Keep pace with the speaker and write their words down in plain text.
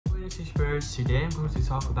WinExperts. Today I'm going to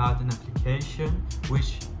talk about an application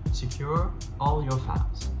which secure all your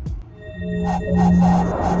files.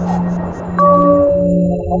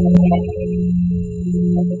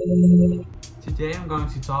 Today I'm going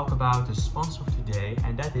to talk about the sponsor of today,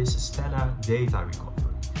 and that is Stellar Data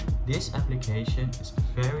Recovery. This application is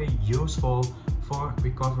very useful for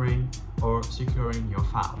recovering or securing your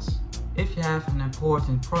files. If you have an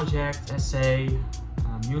important project, essay,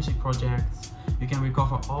 music project, you can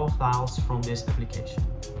recover all files from this application.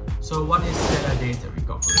 So what is Stellar Data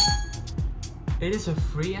Recovery? It is a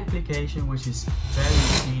free application which is very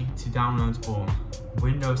easy to download on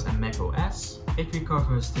Windows and Mac OS. It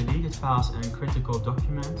recovers deleted files and critical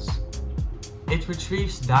documents. It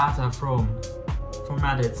retrieves data from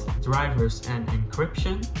formatted drivers and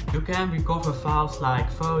encryption. You can recover files like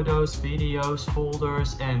photos, videos,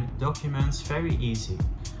 folders and documents very easy.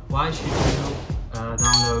 Why should you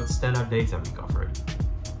download Stellar Data Recovery?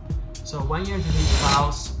 So when you delete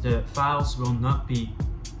files, the files will not be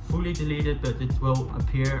fully deleted, but it will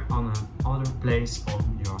appear on another place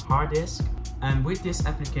on your hard disk. And with this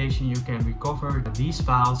application you can recover these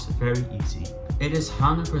files very easy. It is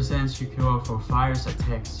 100% secure for virus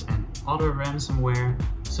attacks and other ransomware,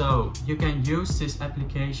 so you can use this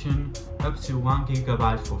application up to 1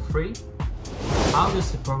 GB for free. How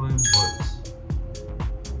does the problem work?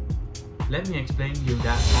 Let me explain you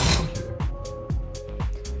that on the computer.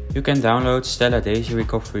 You can download Stellar Data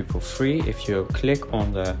Recovery for free if you click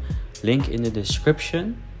on the link in the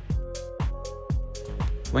description.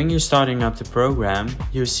 When you're starting up the program,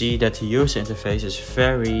 you see that the user interface is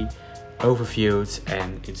very overviewed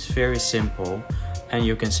and it's very simple, and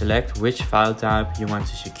you can select which file type you want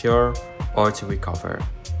to secure or to recover.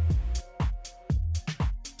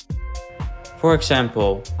 For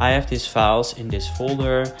example, I have these files in this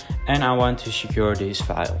folder and I want to secure these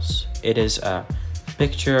files. It is a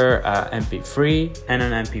picture, MP3 and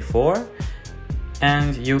an MP4,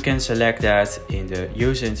 and you can select that in the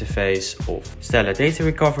user interface of Stellar Data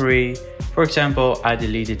Recovery. For example, I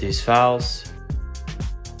deleted these files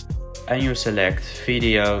and you select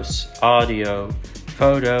videos, audio,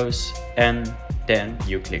 photos, and then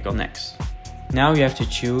you click on next. Now you have to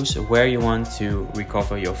choose where you want to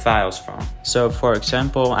recover your files from. So for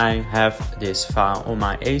example, I have this file on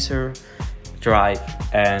my Acer drive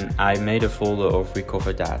and I made a folder of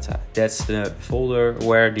recover data. That's the folder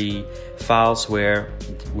where the files were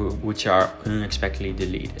which are unexpectedly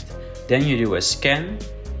deleted. Then you do a scan.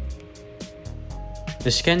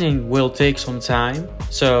 The scanning will take some time,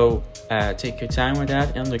 so take your time with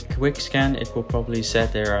that. On the quick scan it will probably say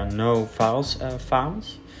there are no files found,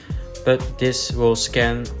 but this will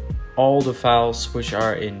scan all the files which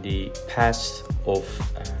are in the past of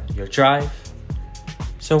your drive.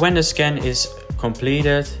 So when the scan is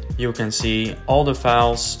completed, you can see all the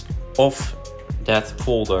files of that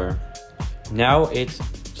folder. Now it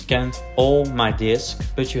scanned all my disk,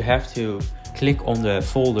 but you have to click on the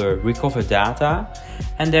folder recover data,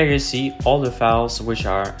 and there you see all the files which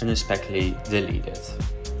are unexpectedly deleted.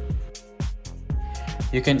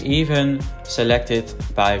 You can even select it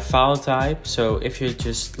by file type. So if you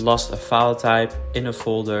just lost a file type in a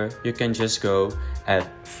folder, you can just go at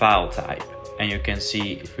file type and you can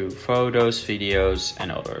see through photos, videos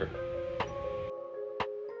and other.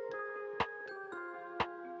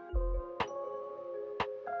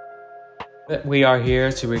 But we are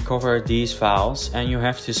here to recover these files, and you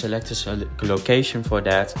have to select a location for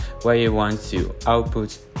that where you want to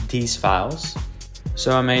output these files.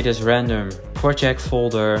 So I made this random project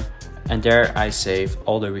folder and there I save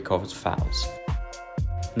all the recovered files.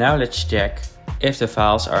 Now let's check if the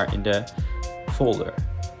files are in the folder.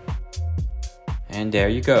 And there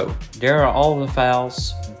you go. There are all the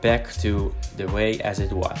files back to the way as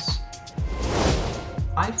it was.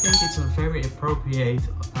 I think it's a very appropriate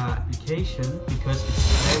application because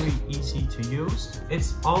it's very easy to use.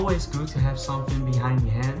 It's always good to have something behind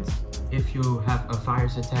your hand. If you have a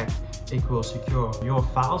virus attack, it will secure your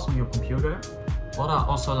files on your computer. What I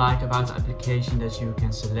also like about the application that you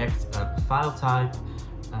can select a file type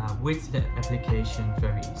with the application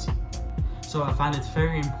very easy. So I find it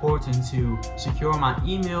very important to secure my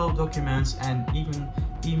email documents, and even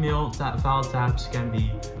email file types can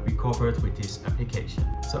be recovered with this application.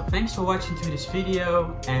 So thanks for watching to this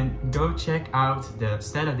video, and go check out the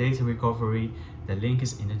Stellar Data Recovery. The link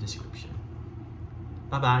is in the description.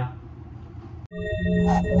 Bye bye.